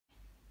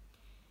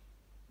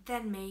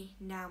Then me,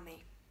 now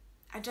me.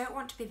 I don't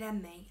want to be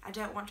then me. I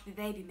don't want to be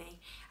baby me.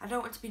 I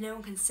don't want to be no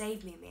one can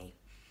save me me.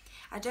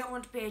 I don't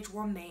want to be age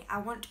 1 me. I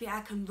want to be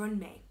I can run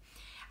me.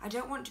 I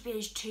don't want to be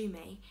age 2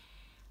 me.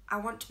 I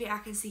want to be I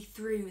can see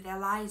through their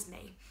lies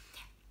me.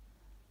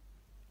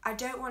 I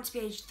don't want to be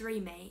age 3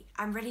 me.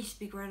 I'm ready to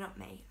be grown up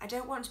me. I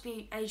don't want to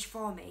be age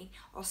 4 me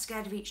or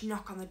scared of each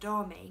knock on the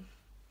door me.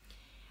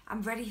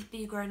 I'm ready to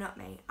be grown up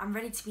me. I'm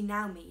ready to be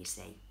now me, you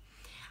see.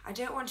 I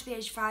don't want to be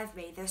age 5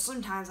 me, though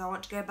sometimes I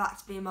want to go back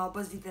to being more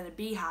buzzy than a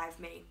beehive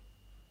me.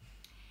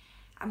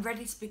 I'm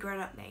ready to be grown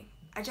up me.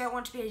 I don't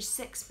want to be age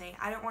 6 me.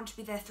 I don't want to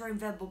be there throwing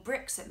verbal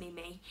bricks at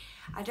me.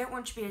 I don't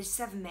want to be age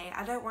 7 me.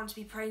 I don't want to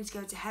be praying to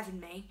go to heaven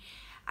me.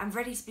 I'm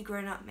ready to be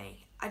grown up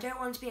me. I don't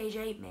want to be age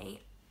 8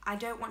 me. I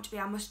don't want to be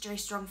I must stay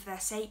strong for their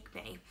sake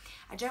me.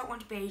 I don't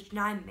want to be age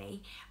 9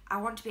 me. I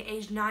want to be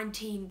age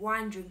 19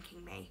 wine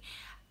drinking me.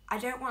 I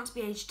don't want to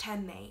be age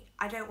 10 me.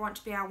 I don't want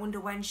to be I wonder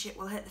when shit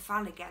will hit the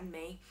fan again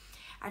me.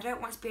 I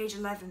don't want to be age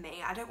 11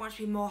 me. I don't want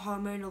to be more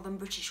hormonal than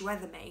British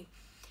weather me.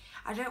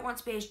 I don't want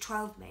to be age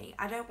 12 me.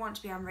 I don't want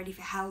to be I'm ready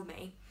for hell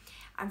me.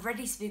 I'm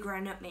ready to be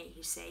grown up me,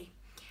 you see.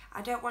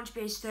 I don't want to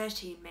be age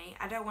 13 me.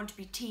 I don't want to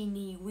be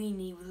teeny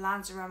weeny with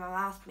lines around my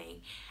mouth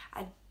me.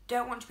 I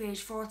don't want to be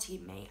age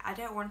 14 me. I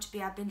don't want to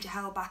be I've been to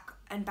hell back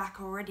and back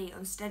already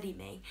unsteady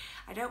me.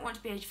 I don't want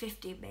to be age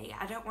 15 me.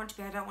 I don't want to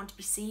be I don't want to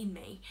be seen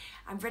me.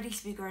 I'm ready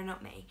to be grown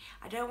up me.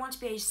 I don't want to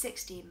be age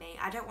 16 me.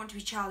 I don't want to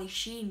be Charlie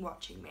Sheen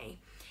watching me.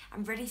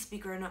 I'm ready to be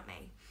grown up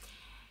me.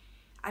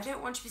 I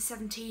don't want to be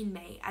 17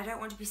 me. I don't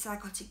want to be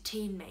psychotic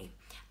teen me.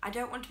 I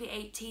don't want to be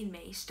 18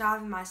 me,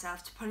 starving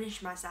myself to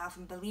punish myself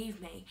and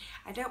believe me.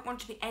 I don't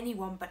want to be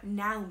anyone but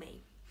now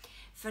me.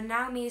 For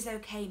now me is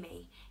okay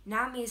me.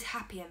 Now me is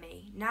happier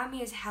me. Now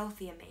me is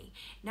healthier me.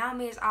 Now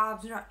me is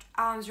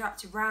arms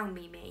wrapped around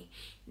me.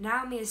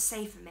 Now me is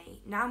safer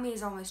me. Now me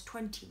is almost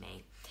 20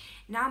 me.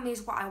 Now me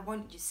is what I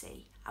want, you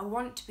see. I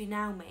want to be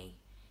now me.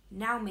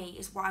 Now me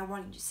is what I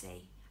want, you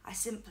see. I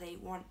simply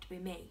want to be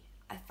me.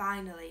 I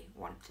finally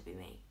want to be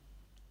me.